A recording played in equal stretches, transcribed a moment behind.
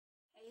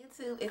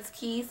YouTube, it's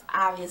Keys,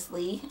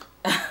 obviously.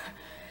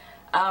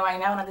 Right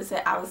now, when I just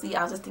said obviously,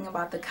 I was just thinking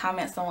about the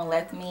comment someone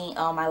left me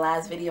on my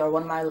last video or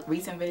one of my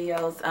recent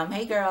videos.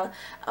 Hey girl,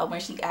 when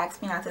she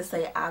asked me not to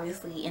say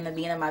obviously in the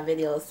beginning of my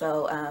video.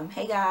 So,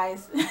 hey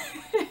guys.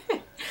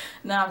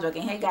 No, I'm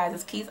joking. Hey guys,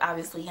 it's Keys,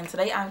 obviously, and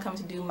today I'm coming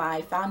to do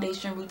my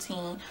foundation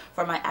routine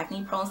for my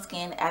acne prone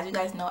skin. As you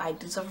guys know, I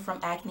do suffer from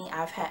acne.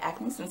 I've had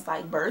acne since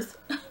like birth.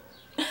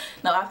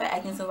 No, I've had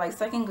acne since like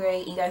 2nd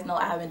grade. You guys know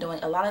I have been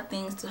doing a lot of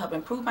things to help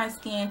improve my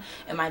skin,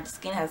 and my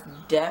skin has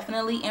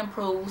definitely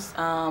improved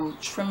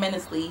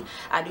tremendously.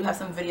 I do have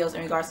some videos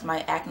in regards to my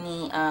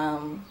acne,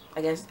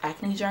 I guess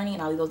acne journey,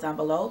 and I'll leave those down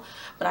below.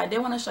 But I did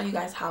want to show you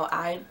guys how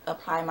I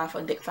apply my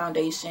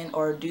foundation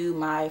or do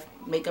my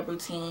makeup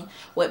routine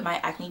with my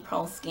acne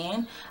prone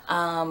skin.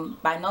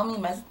 By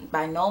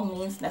no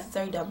means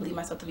necessary do I believe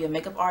myself to be a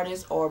makeup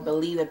artist or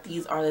believe that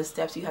these are the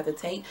steps you have to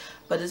take,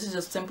 but this is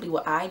just simply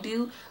what I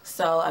do.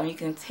 So you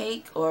can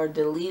take or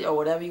delete or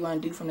whatever you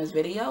want to do from this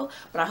video,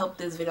 but I hope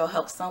this video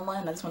helps someone,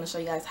 and I just want to show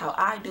you guys how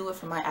I do it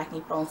for my acne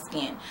prone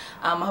skin.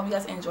 I hope you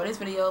guys enjoy this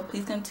video.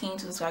 Please continue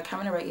to subscribe,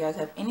 comment, and rate. You guys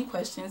have any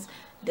questions,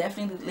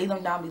 definitely leave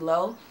them down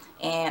below,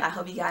 and I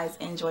hope you guys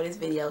enjoy this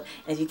video.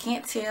 And if you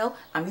can't tell,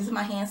 I'm using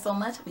my hands so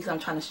much because I'm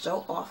trying to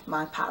show off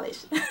my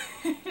polish.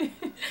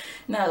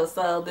 No,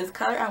 so this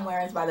color I'm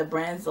wearing is by the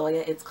brand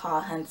Zoya. It's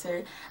called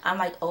Hunter. I'm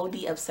like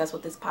OD obsessed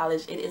with this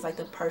polish. It is like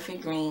the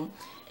perfect green.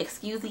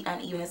 Excuse the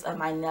unevenness of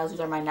my nails. These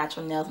are my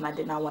natural nails and I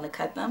did not want to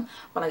cut them,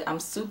 but like I'm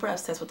super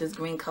obsessed with this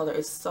green color.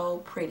 It's so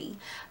pretty.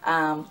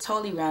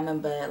 Totally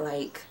random, but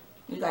like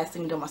you guys see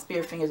me doing my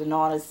spirit fingers and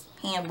all this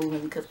hand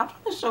movement because I'm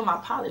trying to show my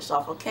polish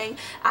off, okay?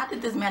 I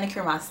did this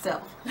manicure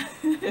myself.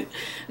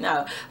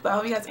 No, but I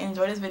hope you guys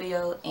enjoy this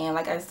video, and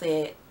like I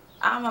said,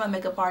 I'm not a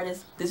makeup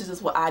artist. This is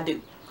just what I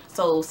do.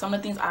 So some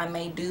of the things I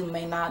may do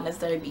may not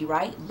necessarily be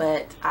right,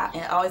 but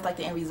I always like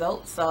the end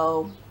result.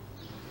 So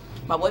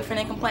my boyfriend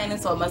ain't complaining,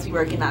 so it must be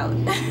working out.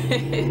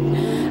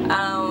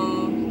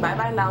 Bye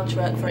bye loud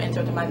truck for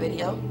interrupting my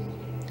video.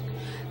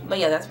 But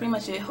yeah, that's pretty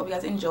much it. Hope you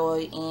guys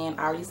enjoy, and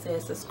I already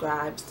said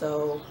subscribe,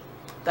 so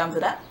thumbs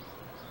it up,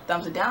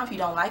 thumbs it down if you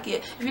don't like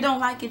it. If you don't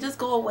like it, just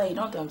go away.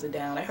 Don't thumbs it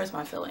down. That hurts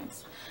my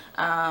feelings.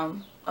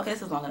 Okay,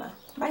 this is long enough.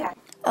 Bye guys.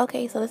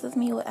 Okay, so this is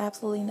me with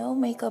absolutely no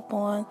makeup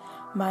on.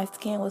 My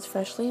skin was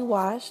freshly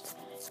washed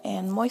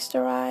and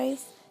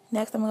moisturized.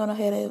 Next, I'm going to go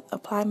ahead and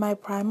apply my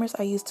primers.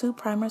 I use 2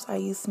 primers. I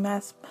use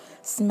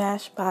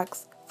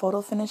Smashbox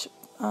Photo Finish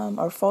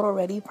or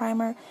PhotoReady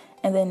primer,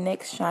 and then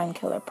NYX Shine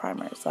Killer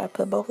primer. So I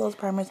put both of those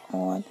primers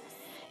on, and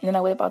then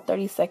I wait about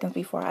 30 seconds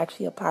before I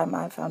actually apply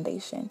my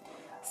foundation.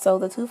 So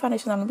the 2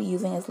 foundations I'm going to be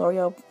using is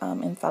Loreal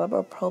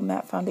Infallible Pro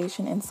Matte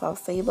Foundation in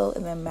Soft Sable,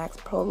 and then Max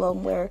Pro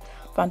Longwear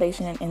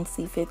Foundation in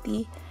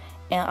NC50.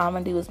 And all I'm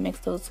going to do is mix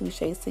those 2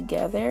 shades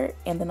together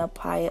and then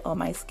apply it on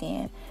my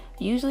skin.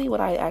 Usually what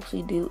I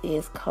actually do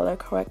is color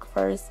correct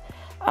first,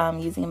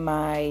 using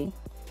my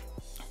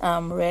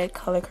red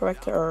color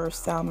corrector or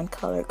salmon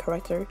color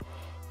corrector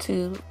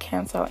to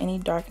cancel out any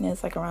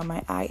darkness like around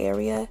my eye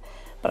area.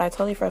 But I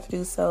totally forgot to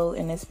do so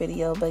in this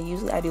video, but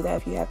usually I do that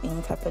if you have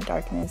any type of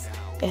darkness.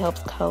 It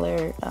helps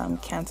color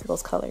cancel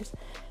those colors.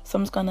 So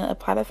I'm just going to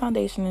apply the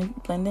foundation and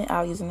blend it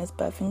out using this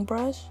buffing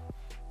brush.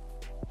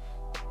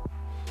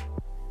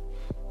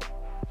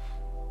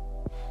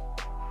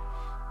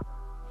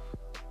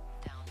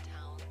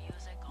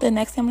 The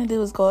next thing I'm going to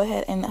do is go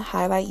ahead and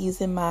highlight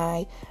using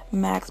my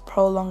Max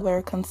Pro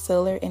Longwear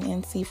Concealer in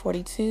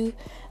NC42.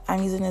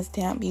 I'm using this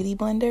damp beauty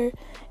blender,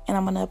 and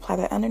I'm going to apply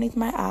that underneath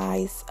my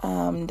eyes,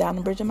 down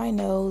the bridge of my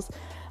nose,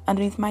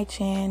 underneath my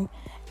chin,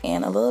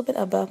 and a little bit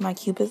above my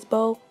cupid's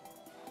bow.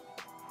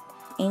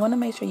 And you want to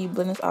make sure you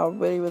blend this out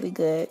really, really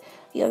good.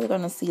 You guys are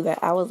going to see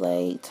that I was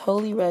like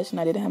totally rushed and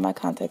I didn't have my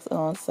contacts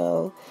on,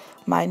 so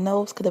my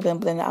nose could have been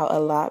blended out a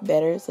lot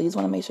better. So you just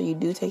want to make sure you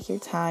do take your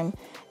time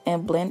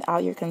and blend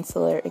out your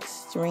concealer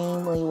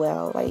extremely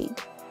well.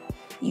 Like,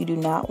 you do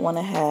not want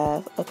to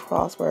have a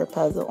crossword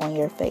puzzle on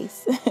your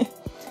face.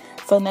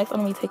 So next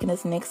I'm going to be taking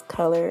this NYX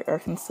color or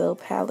conceal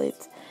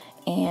palette,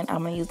 and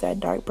I'm going to use that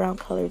dark brown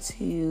color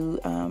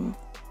to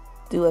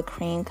do a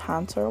cream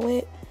contour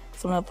with.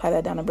 So I'm going to apply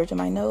that down the bridge of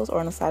my nose or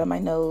on the side of my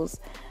nose.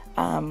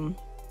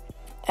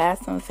 Add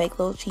some fake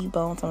little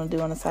cheekbones I'm going to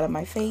do on the side of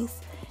my face,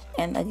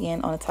 and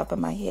again on the top of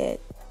my head.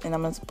 And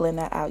I'm going to blend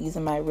that out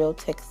using my Real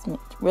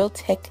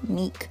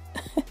Technique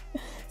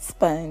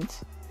sponge.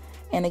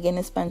 And again,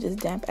 this sponge is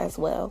damp as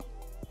well.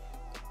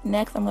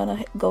 Next, I'm going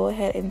to go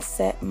ahead and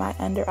set my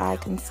under eye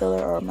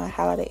concealer or my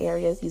highlighted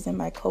areas using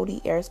my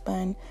Coty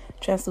Airspun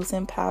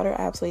translucent powder.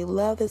 I absolutely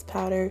love this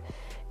powder.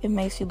 It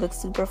makes you look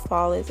super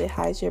flawless. It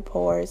hides your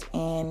pores,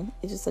 and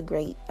it's just a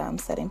great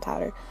setting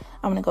powder.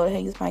 I'm going to go ahead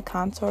and use my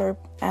contour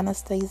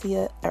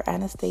Anastasia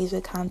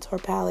contour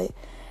palette.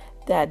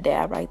 That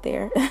dab right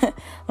there. I'm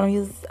going to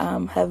use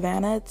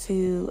Havana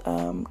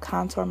to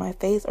contour my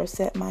face or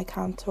set my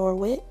contour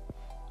with.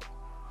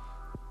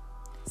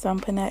 So I'm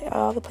putting that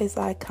all the places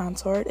I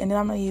contoured, and then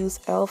I'm going to use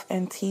e.l.f.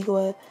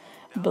 Antigua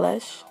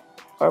blush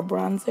or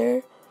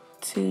bronzer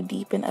to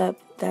deepen up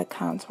that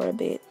contour a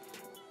bit.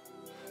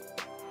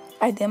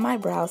 I did my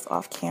brows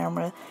off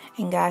camera,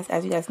 and guys,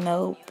 as you guys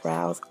know,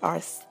 brows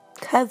are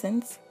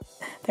cousins.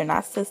 They're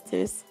not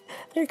sisters,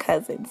 they're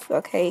cousins,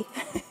 okay?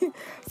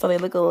 So they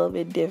look a little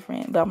bit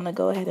different, but I'm gonna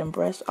go ahead and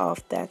brush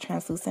off that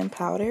translucent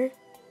powder.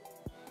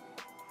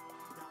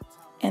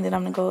 And then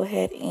I'm gonna go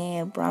ahead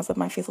and bronze up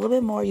my face a little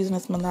bit more using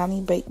this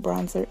Milani Baked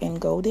Bronzer in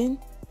Golden.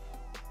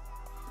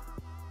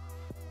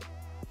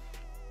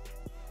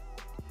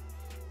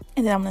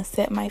 And then I'm gonna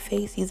set my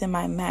face using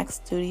my MAC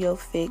Studio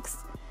Fix.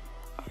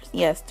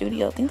 I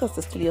think that's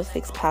the Studio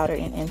Fix powder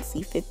in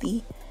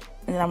NC50.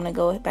 And then I'm going to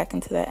go back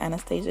into that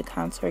Anastasia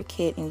contour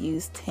kit and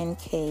use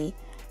 10K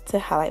to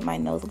highlight my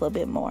nose a little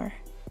bit more.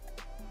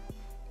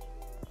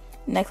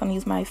 Next, I'm going to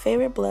use my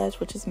favorite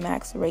blush, which is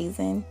MAC's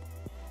Raizin,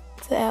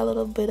 to add a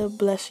little bit of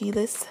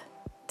blushiness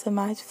to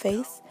my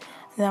face.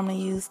 And then I'm going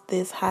to use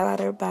this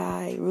highlighter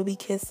by Ruby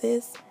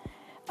Kisses.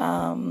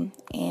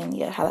 And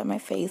yeah, highlight my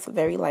face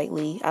very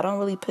lightly. I don't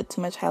really put too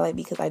much highlight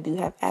because I do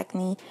have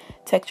acne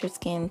textured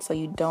skin, so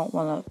you don't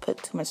want to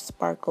put too much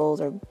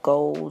sparkles or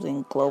gold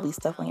and glowy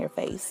stuff on your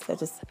face. That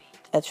just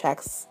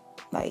attracts,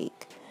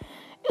 like,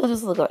 it'll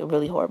just look like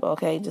really horrible,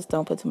 okay? Just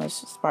don't put too much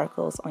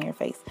sparkles on your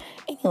face.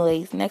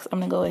 Anyways, next I'm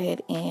gonna go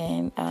ahead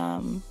and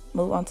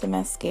move on to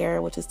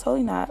mascara, which is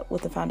totally not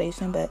with the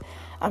foundation, but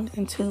I'm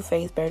using Too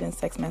Faced Better Than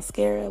Sex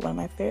mascara, one of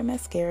my favorite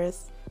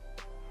mascaras.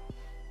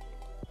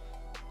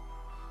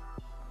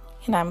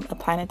 And I'm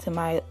applying it to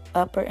my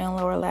upper and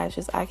lower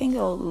lashes. I can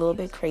go a little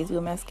bit crazy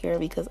with mascara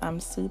because I'm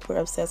super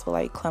obsessed with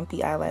like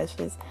clumpy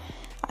eyelashes.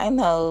 I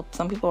know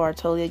some people are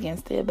totally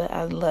against it, but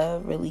I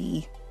love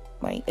really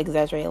like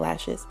exaggerated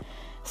lashes.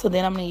 So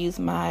then I'm going to use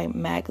my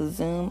MAC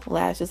Zoom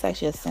lash. It's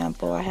actually a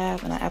sample I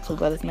have, and I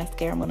absolutely love this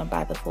mascara. I'm going to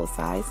buy the full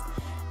size.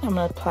 I'm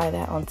going to apply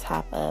that on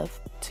top of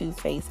Too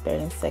Faced Better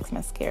Than Sex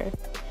mascara.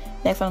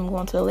 Next, I'm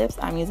going to the lips.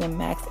 I'm using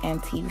MAC's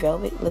Antique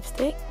Velvet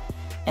lipstick.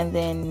 And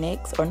then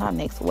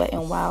NYX, Wet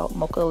n Wild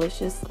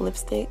Mochalicious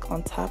lipstick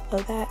on top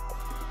of that.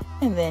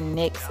 And then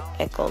NYX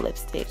Echo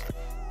Lipstick.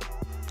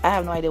 I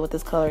have no idea what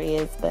this color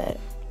is, but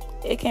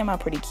it came out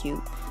pretty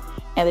cute.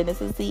 And then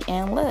this is the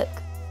end look.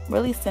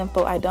 Really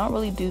simple. I don't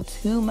really do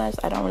too much.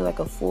 I don't really like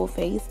a full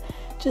face.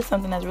 Just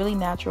something that's really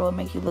natural and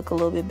make you look a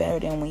little bit better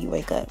than when you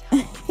wake up.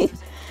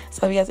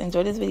 So if you guys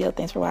enjoyed this video,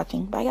 thanks for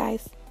watching. Bye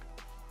guys.